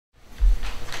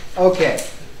Okay,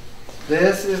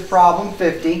 this is problem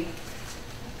 50.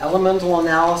 Elemental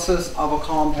analysis of a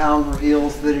compound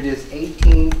reveals that it is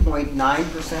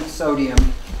 18.9% sodium,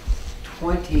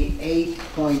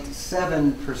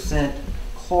 28.7%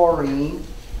 chlorine,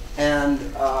 and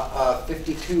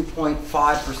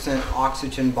 52.5%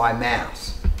 oxygen by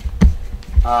mass.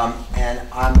 And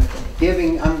I'm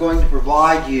going to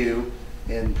provide you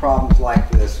in problems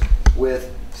like this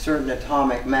with certain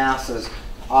atomic masses.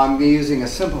 I'm using a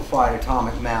simplified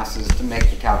atomic masses to make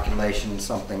the calculation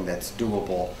something that's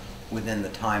doable within the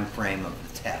time frame of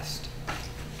the test.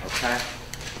 Okay?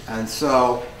 And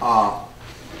so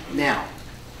now,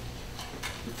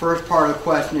 the first part of the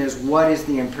question is, what is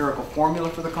the empirical formula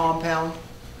for the compound?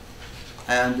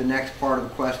 And the next part of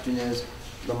the question is,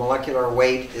 the molecular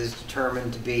weight is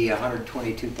determined to be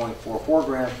 122.44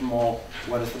 grams per mole.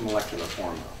 What is the molecular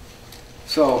formula?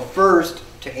 So first,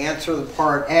 to answer the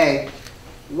part A,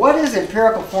 what is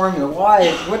empirical formula?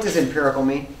 What does empirical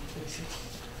mean?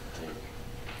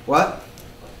 What?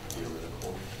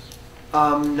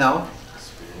 No.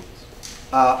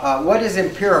 What is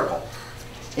empirical?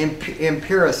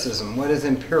 Empiricism. What is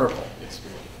empirical?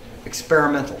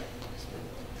 Experimental.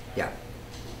 Yeah.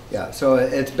 Yeah. So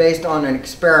it's based on an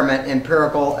experiment,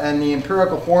 empirical, and the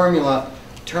empirical formula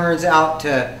turns out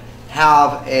to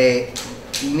have a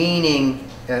meaning,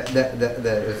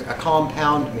 a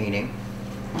compound meaning.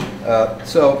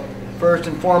 So first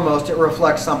and foremost, it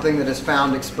reflects something that is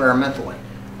found experimentally.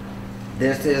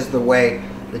 This is the way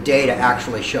the data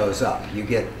actually shows up. You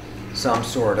get some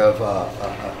sort of,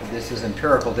 this is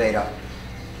empirical data.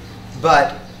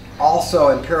 But also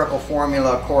empirical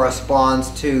formula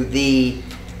corresponds to the,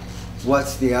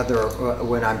 what's the other,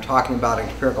 when I'm talking about an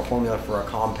empirical formula for a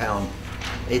compound,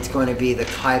 it's going to be the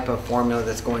type of formula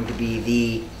that's going to be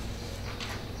the,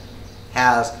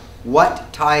 has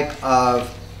what type of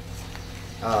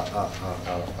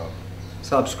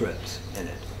subscripts in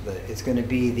it. It's going to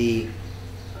be the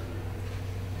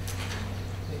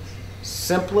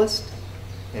simplest.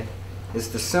 It's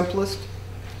the simplest.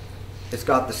 It's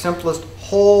got the simplest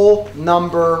whole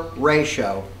number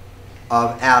ratio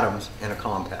of atoms in a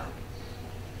compound,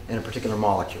 in a particular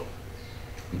molecule.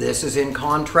 This is in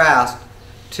contrast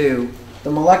to the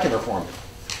molecular formula.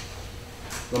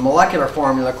 The molecular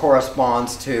formula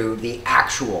corresponds to the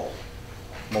actual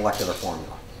molecular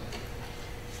formula.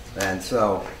 And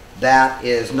so that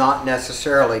is not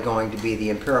necessarily going to be the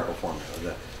empirical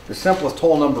formula. The simplest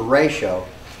whole number ratio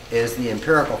is the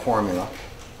empirical formula,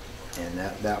 and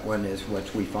that one is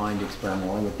what we find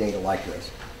experimentally with data like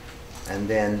this. And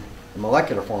then the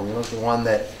molecular formula is the one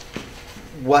that,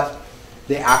 what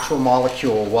the actual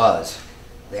molecule was,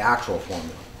 the actual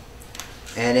formula.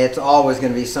 And it's always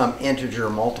going to be some integer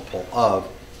multiple of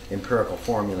empirical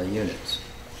formula units.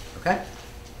 Okay?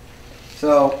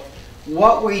 So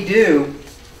what we do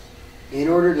in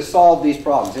order to solve these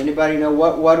problems, anybody know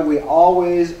what do we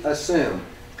always assume?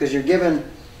 Because you're given,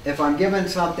 if I'm given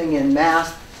something in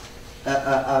mass,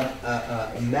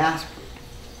 mass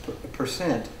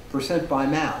percent by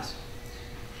mass.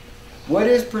 What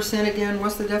is percent again?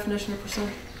 What's the definition of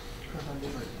percent?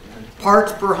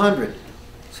 Parts per hundred.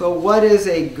 So what is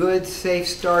a good, safe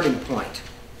starting point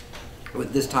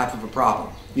with this type of a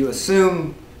problem? You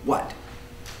assume what?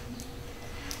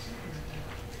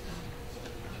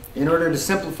 In order to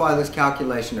simplify this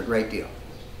calculation a great deal.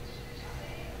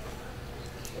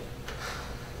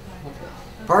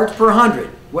 Parts per hundred.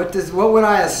 What would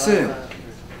I assume?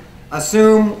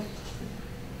 Assume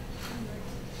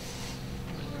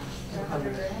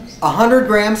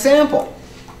 100-gram sample.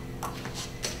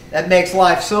 That makes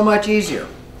life so much easier.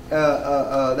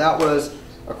 That was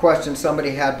a question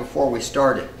somebody had before we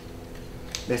started.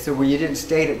 They said, well, you didn't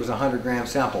state it was a 100-gram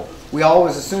sample. We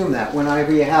always assume that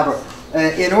whenever you have a,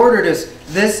 in order to,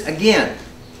 this again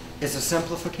is a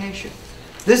simplification.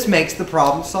 This makes the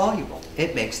problem soluble.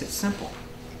 It makes it simple.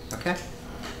 Okay?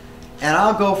 And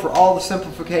I'll go for all the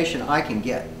simplification I can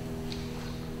get.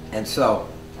 And so,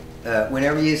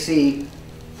 whenever you see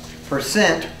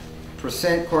percent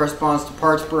corresponds to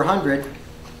parts per hundred,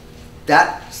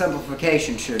 that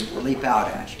simplification should leap out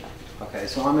at you. Okay,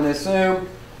 so I'm going to assume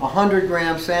a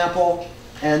 100-gram sample,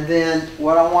 and then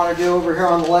what I want to do over here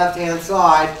on the left-hand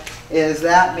side is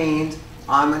that means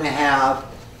I'm going to have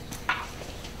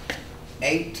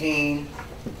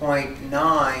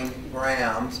 18.9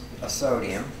 grams of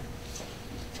sodium.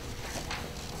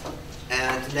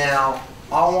 And now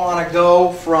I want to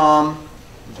go from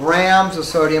grams of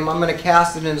sodium, I'm going to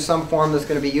cast it into some form that's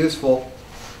going to be useful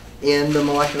in the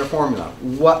molecular formula.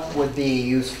 What would be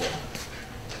useful?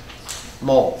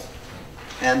 Moles.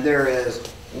 And there is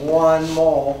 1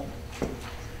 mole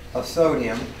of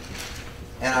sodium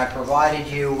and I provided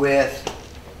you with,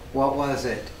 what was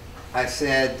it? I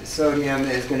said sodium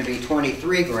is going to be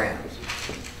 23 grams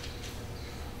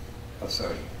of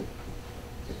sodium.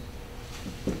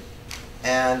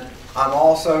 And I'm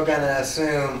also going to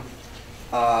assume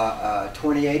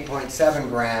 28.7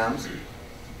 grams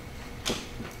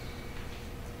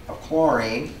of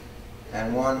chlorine,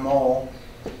 and 1 mole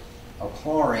of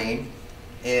chlorine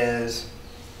is,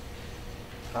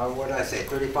 what did I say,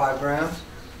 35 grams?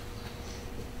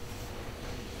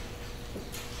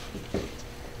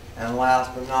 And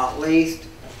last but not least,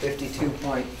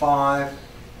 52.5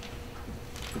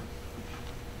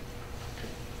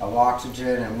 of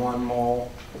oxygen, and 1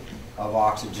 mole of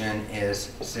oxygen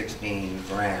is 16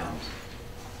 grams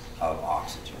of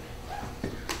oxygen.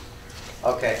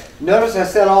 Okay, notice I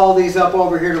set all these up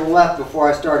over here to the left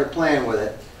before I started playing with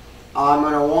it. I'm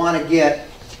going to want to get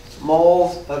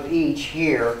moles of each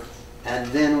here,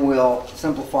 and then we'll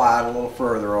simplify it a little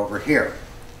further over here.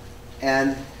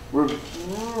 And I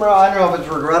don't know if it's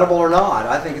regrettable or not.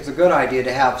 I think it's a good idea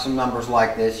to have some numbers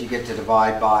like this. You get to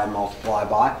divide by and multiply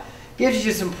by. Gives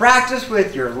you some practice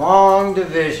with your long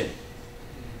division.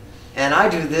 And I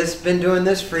do this, been doing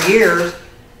this for years.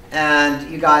 And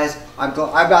you guys, I've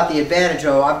got the advantage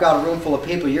of, I've got a room full of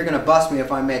people. You're going to bust me if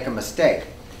I make a mistake.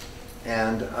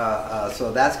 And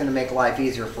so that's going to make life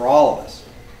easier for all of us.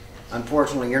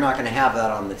 Unfortunately, you're not going to have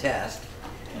that on the test.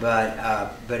 But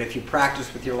if you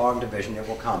practice with your long division, it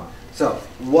will come. So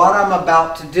what I'm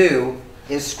about to do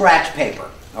is scratch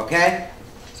paper, okay?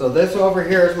 So this over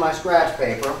here is my scratch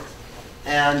paper,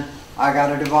 and I got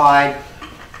to divide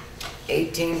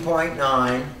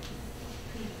 18.9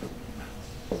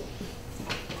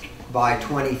 by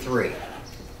 23.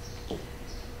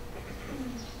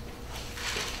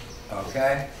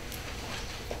 Okay?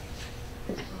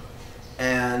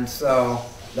 And so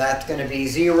that's going to be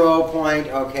 0.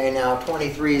 Okay, now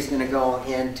 23 is going to go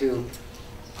into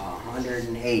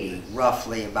 180,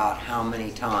 roughly about how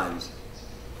many times?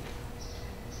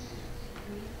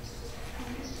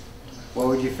 What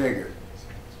would you figure?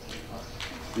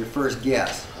 Your first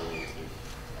guess.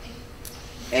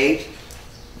 8?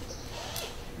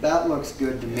 That looks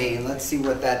good to me. Let's see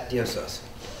what that gives us.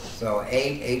 So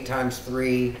 8 times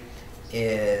 3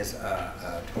 is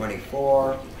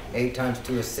 24. 8 times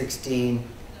 2 is 16.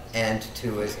 And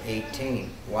 2 is 18.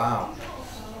 Wow.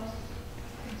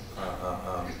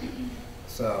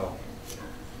 So,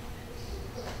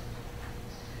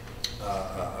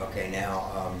 okay,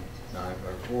 now 9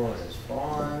 by 4 is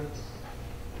 5.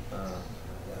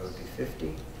 That would be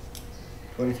 50.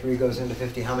 23 goes into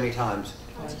 50 how many times?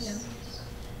 Twice.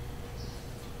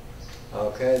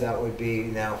 Okay, that would be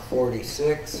now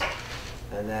 46.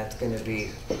 And that's going to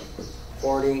be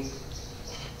 40.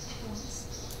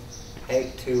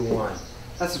 8, 2, 1.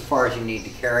 That's as far as you need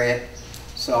to carry it.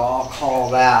 So I'll call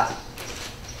that.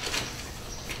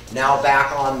 Now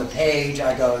back on the page,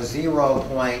 I go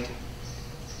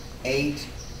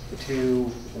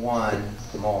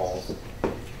 0.821 moles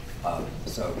of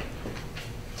sodium.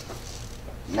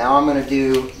 Now I'm going to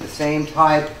do the same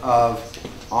type of,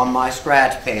 on my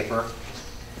scratch paper,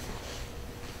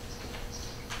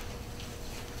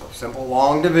 simple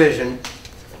long division.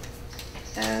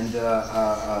 And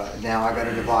now I've got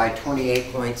to divide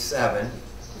 28.7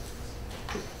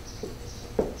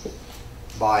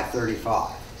 by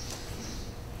 35.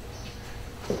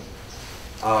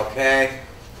 Okay.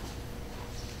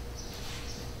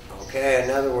 Okay,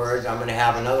 in other words, I'm going to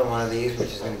have another one of these,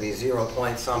 which is going to be 0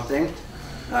 point something.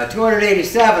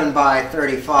 287 by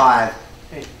 35.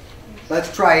 Let's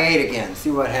try 8 again,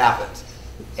 see what happens.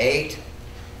 8.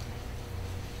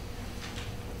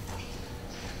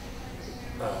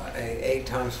 8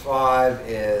 times 5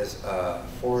 is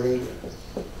 40.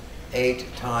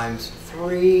 8 times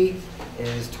 3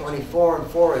 is 24,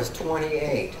 and 4 is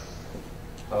 28.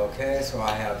 Okay, so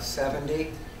I have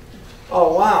 70.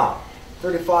 Oh, wow.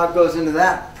 35 goes into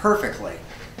that perfectly.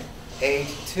 8,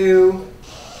 2,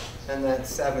 and that's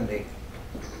 70.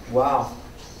 Wow.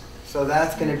 So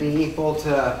that's going to be equal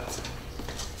to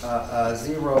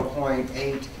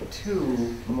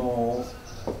 0.82 moles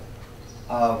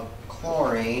of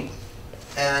chlorine.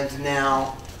 And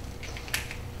now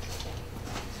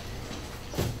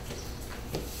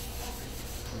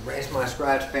erase my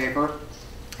scratch paper,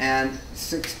 and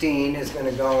 16 is going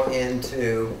to go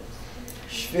into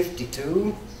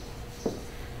 52.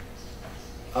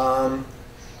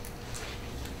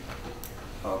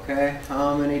 Okay,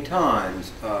 how many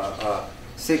times?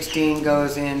 16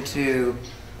 goes into,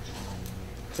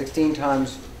 16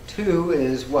 times 2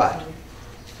 is what?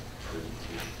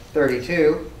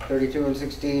 32. 32 and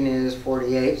 16 is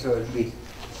 48, so it would be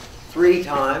 3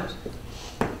 times.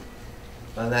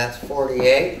 and that's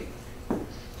 48, and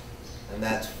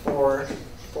that's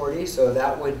 440, so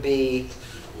that would be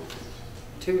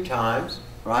 2 times,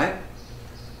 right?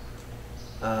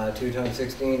 2 times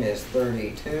 16 is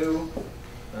 32,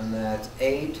 and that's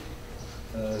 8,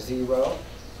 0.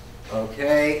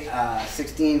 Okay,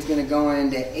 16 is going to go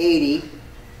into 80.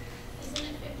 Isn't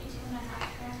it 52.5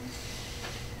 grams?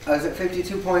 Oh, is it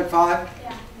 52.5?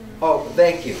 Yeah. Oh,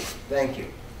 thank you, thank you.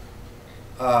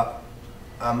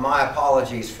 My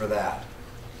apologies for that.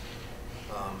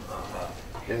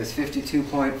 It was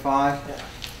 52.5? Yeah.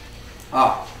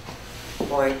 Ah,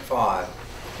 0.5,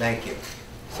 thank you.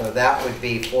 So that would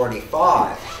be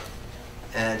 45,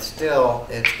 and still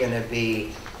it's going to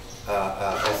be,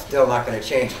 it's still not going to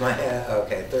change my,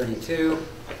 okay, 32,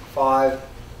 5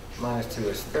 minus 2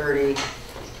 is 30,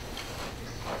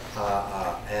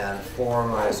 and 4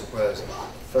 minus was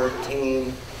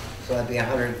 13, so that'd be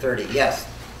 130. Yes,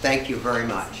 thank you very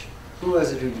much. Who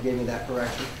was it who gave me that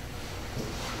correction?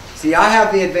 See, I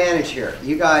have the advantage here.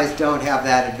 You guys don't have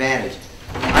that advantage.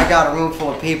 I got a room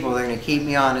full of people that are going to keep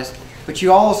me honest, but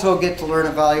you also get to learn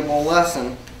a valuable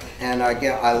lesson, and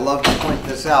I love to point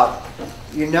this out.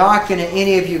 You're not going to,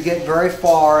 any of you, get very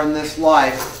far in this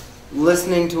life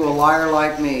listening to a liar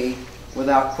like me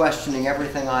without questioning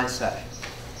everything I say.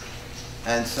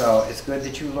 And so it's good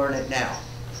that you learn it now.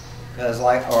 Because,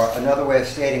 or another way of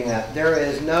stating that, there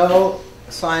is no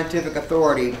scientific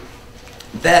authority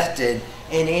vested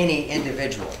in any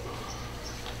individual.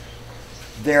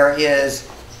 There is,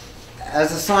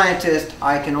 as a scientist,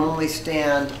 I can only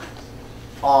stand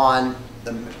on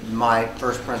my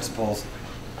first principles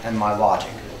and my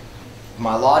logic.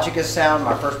 My logic is sound,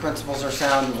 my first principles are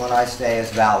sound, and what I say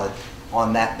is valid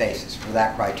on that basis, for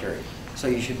that criteria. So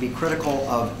you should be critical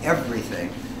of everything,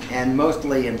 and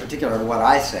mostly in particular what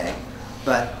I say,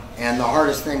 and the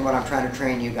hardest thing, what I'm trying to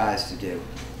train you guys to do,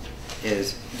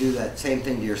 is do that same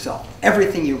thing to yourself.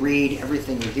 Everything you read,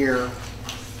 everything you hear,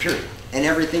 period. And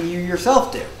everything you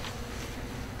yourself do.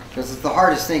 Because it's the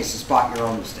hardest things to spot your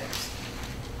own mistakes.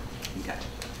 Okay.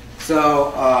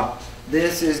 So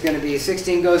this is going to be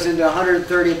 16 goes into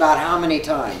 130 about how many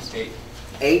times? 8.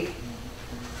 8?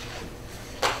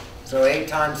 So 8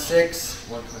 times 6?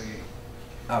 128.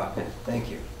 Oh, okay. Thank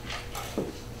you.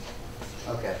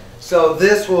 Okay. So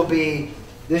this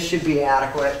should be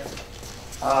adequate.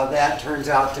 That turns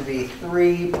out to be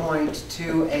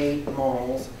 3.28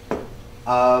 moles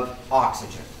of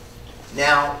oxygen.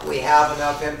 Now we have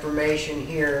enough information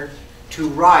here to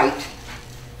write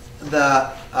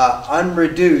the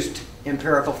unreduced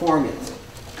empirical formulas.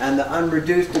 And the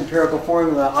unreduced empirical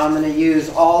formula, I'm going to use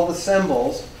all the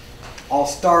symbols. I'll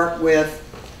start with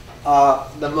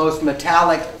the most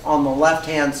metallic on the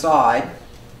left-hand side,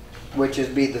 which is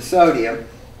be the sodium,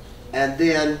 and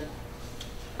then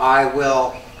I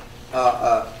will,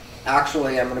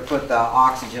 actually I'm going to put the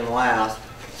oxygen last.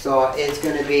 So it's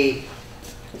going to be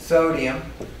sodium,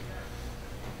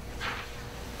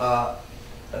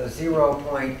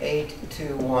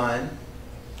 0.821,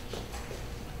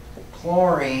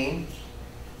 chlorine,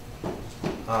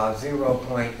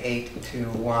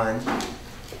 0.821,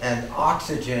 and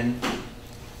oxygen,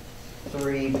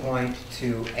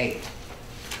 3.28.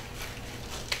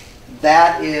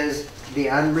 That is the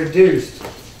unreduced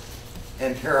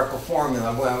empirical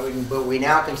formula. Well, but we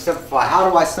now can simplify. How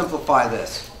do I simplify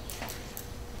this?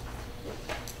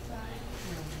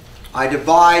 I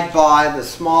divide by the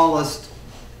smallest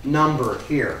number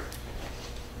here.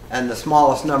 And the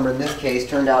smallest number in this case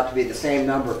turned out to be the same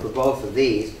number for both of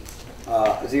these,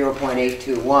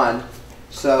 0.821.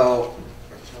 So,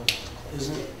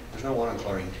 There's no 1 on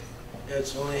chlorine.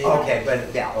 It's only... okay,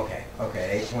 but yeah,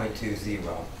 okay,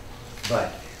 8.20.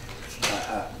 But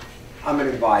I'm going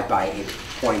to divide by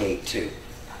 0.82.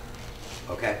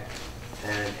 Okay?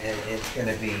 And it's going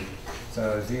to be,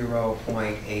 so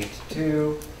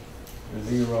 0.82,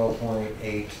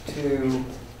 0.82,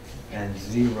 and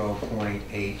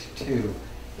 0.82.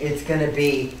 It's going to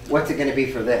be, what's it going to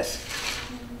be for this?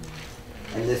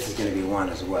 And this is going to be 1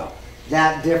 as well.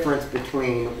 That difference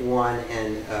between 1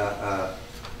 and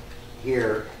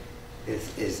here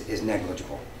is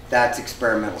negligible. That's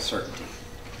experimental certainty.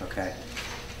 Okay.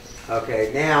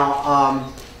 Okay,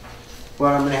 now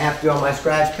what I'm going to have to do on my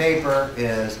scratch paper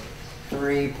is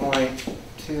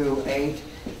 3.28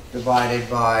 divided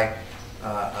by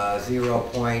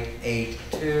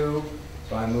 0.82.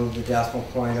 So I move the decimal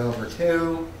point over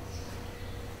 2.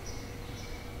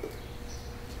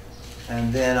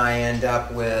 And then I end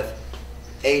up with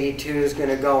 82 is going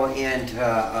to go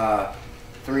into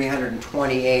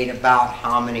 328 about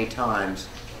how many times?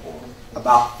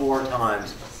 About 4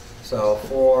 times. So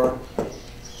 4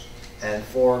 And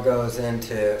 4 goes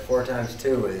into, 4 times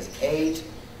 2 is 8.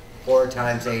 4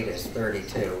 times 8 is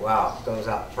 32. Wow, goes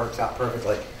out, works out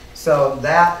perfectly. So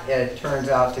that, it turns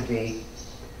out to be,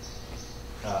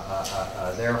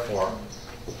 therefore,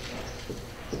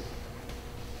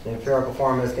 the empirical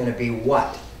formula is going to be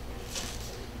what?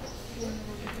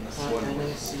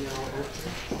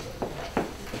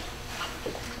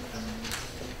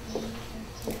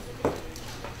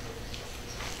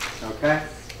 Okay?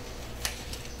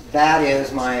 That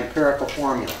is my empirical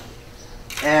formula.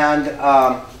 And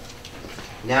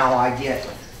now I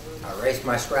erase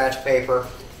my scratch paper.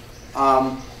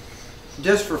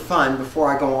 Just for fun,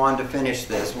 before I go on to finish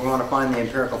this, we want to find the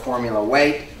empirical formula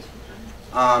weight,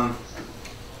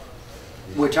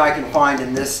 which I can find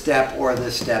in this step or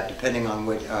this step, depending on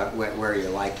which, where you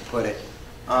like to put it.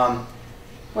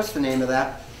 What's the name of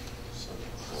that?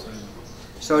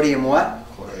 Sodium what?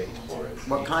 Chlorate.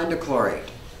 What kind of chlorate?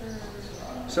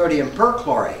 Sodium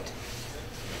perchlorate.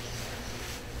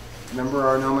 Remember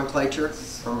our nomenclature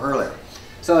from earlier?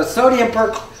 So sodium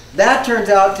that turns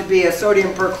out to be a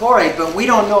sodium perchlorate, but we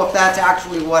don't know if that's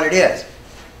actually what it is.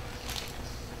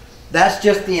 That's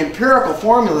just the empirical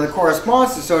formula that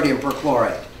corresponds to sodium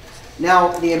perchlorate.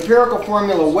 Now, the empirical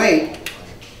formula weight,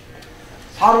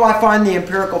 how do I find the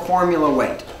empirical formula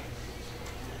weight?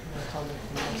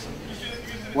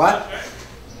 What?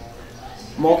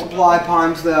 Multiply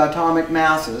times the atomic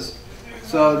masses.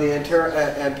 So the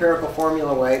empirical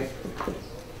formula weight,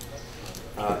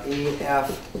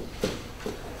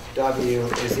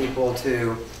 EFW is equal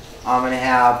to, I'm going to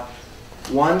have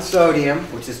 1 sodium,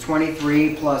 which is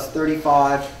 23, plus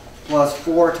 35, plus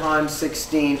 4 times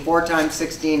 16. 4 times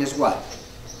 16 is what?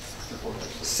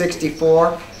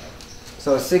 64.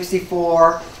 So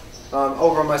 64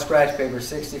 over my scratch paper,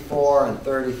 64 and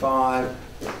 35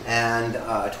 and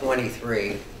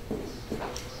 23.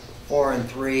 4 and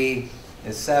 3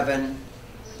 is 7,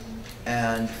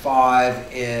 and 5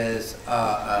 is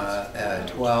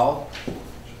 12.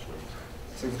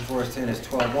 64 is 10 is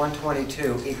 12.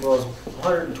 122 equals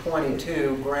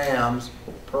 122 grams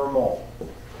per mole.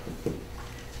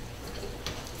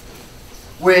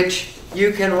 Which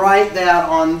you can write that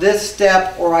on this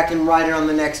step, or I can write it on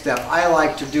the next step. I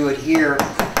like to do it here,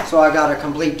 so I got a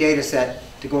complete data set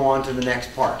to go on to the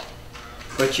next part.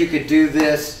 But you could do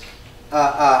this.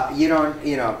 I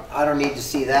don't need to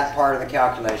see that part of the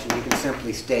calculation. You can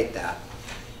simply state that.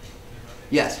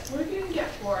 Yes? What if you didn't get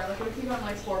 4? Like, what if you got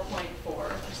like 4.4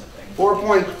 or something?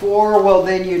 4.4, well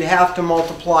then you'd have to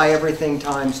multiply everything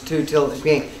times 2 till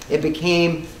it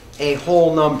became a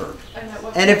whole number.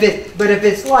 And if it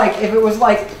was like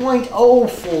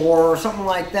 0.04 or something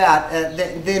like that,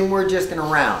 then we're just going to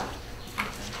round.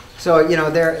 So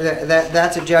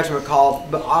that's a judgment call,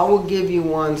 but I will give you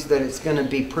ones that it's going to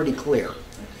be pretty clear.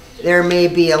 There may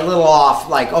be a little off,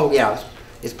 like, oh yeah,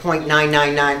 it's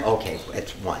 0.999. Okay,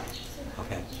 it's 1.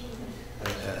 Okay.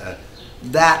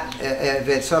 If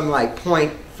it's something like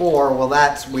 0.4, well,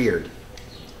 that's weird.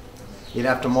 You'd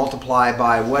have to multiply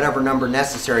by whatever number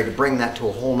necessary to bring that to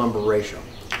a whole number ratio.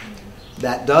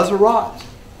 That does arise,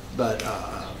 but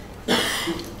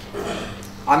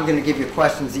I'm going to give you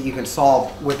questions that you can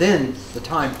solve within the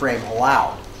time frame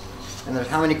allowed. And there's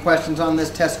how many questions on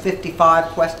this test? 55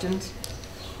 questions.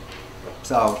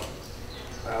 So,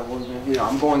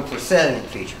 I'm going for salient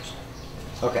features.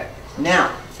 Okay.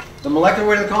 Now, the molecular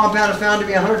weight of the compound is found to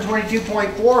be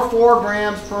 122.44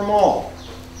 grams per mole.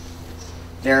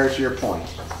 There's your point.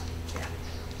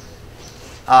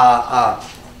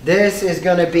 This is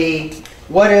going to be,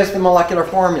 what is the molecular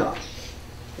formula?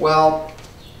 Well,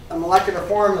 the molecular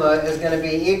formula is going to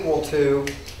be equal to,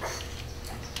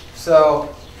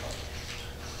 so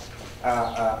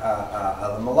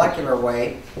the molecular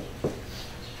weight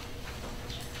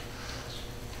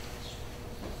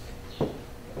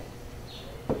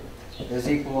is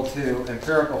equal to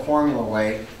empirical formula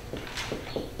weight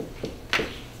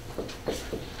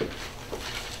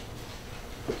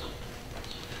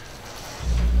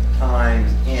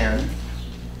times N,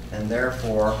 and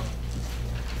therefore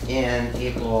N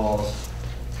equals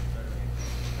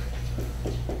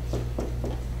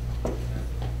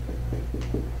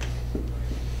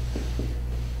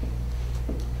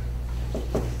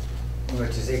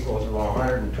which is equal to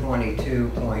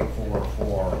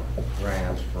 122.44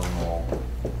 grams per mole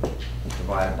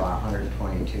divided by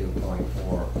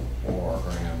 122.44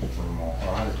 grams per mole, or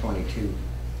 122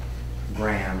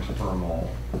 grams per mole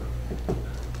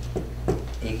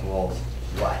equals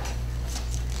what?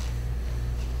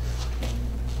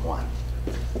 1.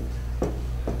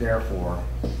 Therefore,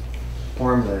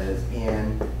 formula is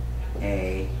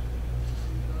NaClO4.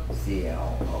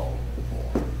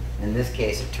 And in this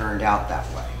case it turned out that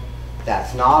way.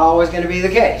 That's not always going to be the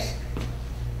case.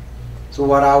 So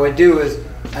what I would do is,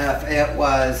 if it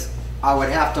was, I would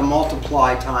have to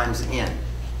multiply times n,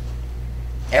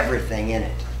 everything in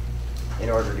it, in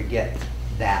order to get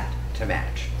that to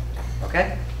match.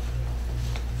 Okay?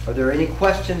 Are there any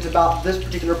questions about this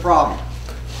particular problem?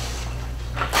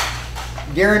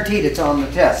 Guaranteed it's on the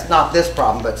test. Not this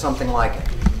problem, but something like it.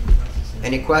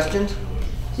 Any questions?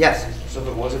 Yes? So if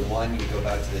it wasn't 1, you go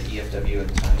back to the EFW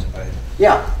and times it by...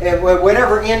 Yeah,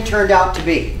 whatever n turned out to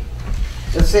be.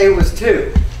 Let's say it was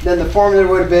 2. Then the formula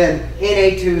would have been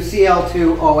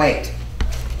Na2Cl2O8.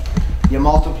 You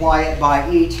multiply it by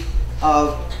each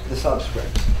of the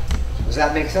subscripts. Does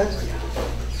that make sense?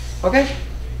 Okay?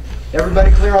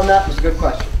 Everybody clear on that? It was a good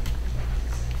question.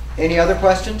 Any other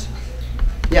questions?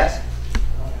 Yes?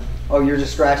 Oh, you're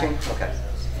just scratching? Okay.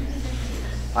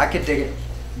 I could dig it.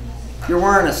 You're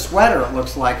wearing a sweater, it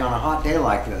looks like, on a hot day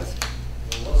like this.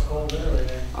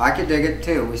 I could dig it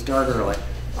too. We start early.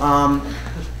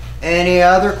 Any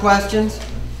other questions?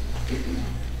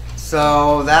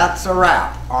 So that's a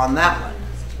wrap on that one.